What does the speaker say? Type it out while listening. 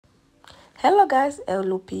Hello guys,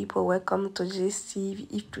 hello people, welcome to this TV.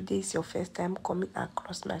 If today is your first time coming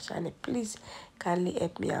across my channel, please kindly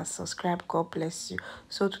help me and subscribe. God bless you.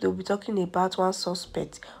 So today we'll be talking about one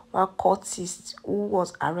suspect, one cultist who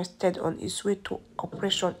was arrested on his way to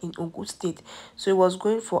operation in Ogun State. So he was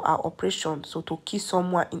going for our operation, so to kill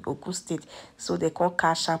someone in Ogun State. So they can't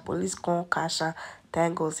catch him, police can't catch him.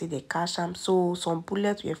 Thank God say they catch him. So some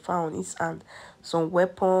bullets were found on his hand, some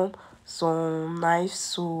weapon, some knives,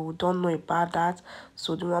 so don't know about that.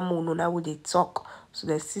 So the one more know now they talk, so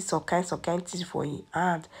they see some kind things for him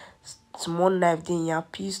hand. Small knife dey in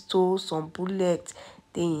pistol, some bullet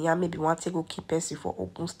dey in maybe one take go kill person for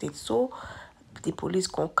Ogun State. So the police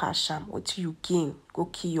can't catch am. Wetin you gain? Go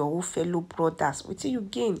kill your own fellow brothers. Wetin you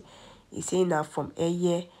gain? He say na from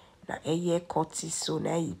Eiye, na Eiye cultist, so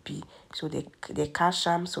now he be. So they catch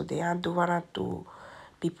am, so they hand over am to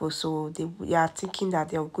people. So they are thinking that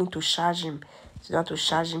they are going to charge him. So they want to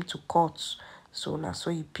charge him to court. So now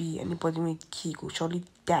so he be. Anybody will kill go surely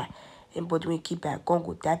die. Anybody will kill by gun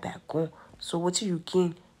go die by gun. So what you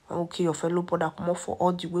gain? Okay, your fellow brother come up for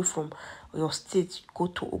all the way from your state, go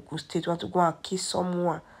to Ogun State, you want to go and kill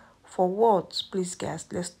someone. For what? Please guys,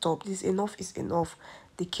 let's stop. This enough is enough.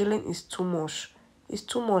 The killing is too much. It's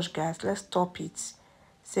too much, guys. Let's stop it.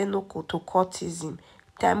 Say no to cultism.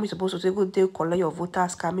 Time you supposed to say go there, collect your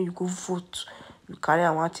voters card, you go vote. You carry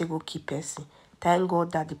and want to go keep person. Thank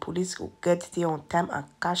God that the police will get there on time and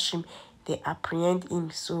catch him. They apprehend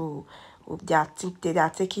him. So they are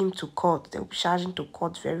taking him to court. They will be charging to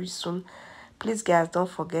court very soon. Please guys, don't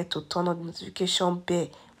forget to turn on the notification bell.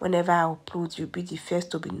 Whenever I upload, you'll be the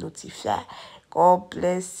first to be notified. God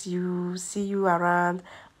bless you. See you around.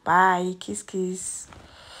 Bye. Kiss kiss.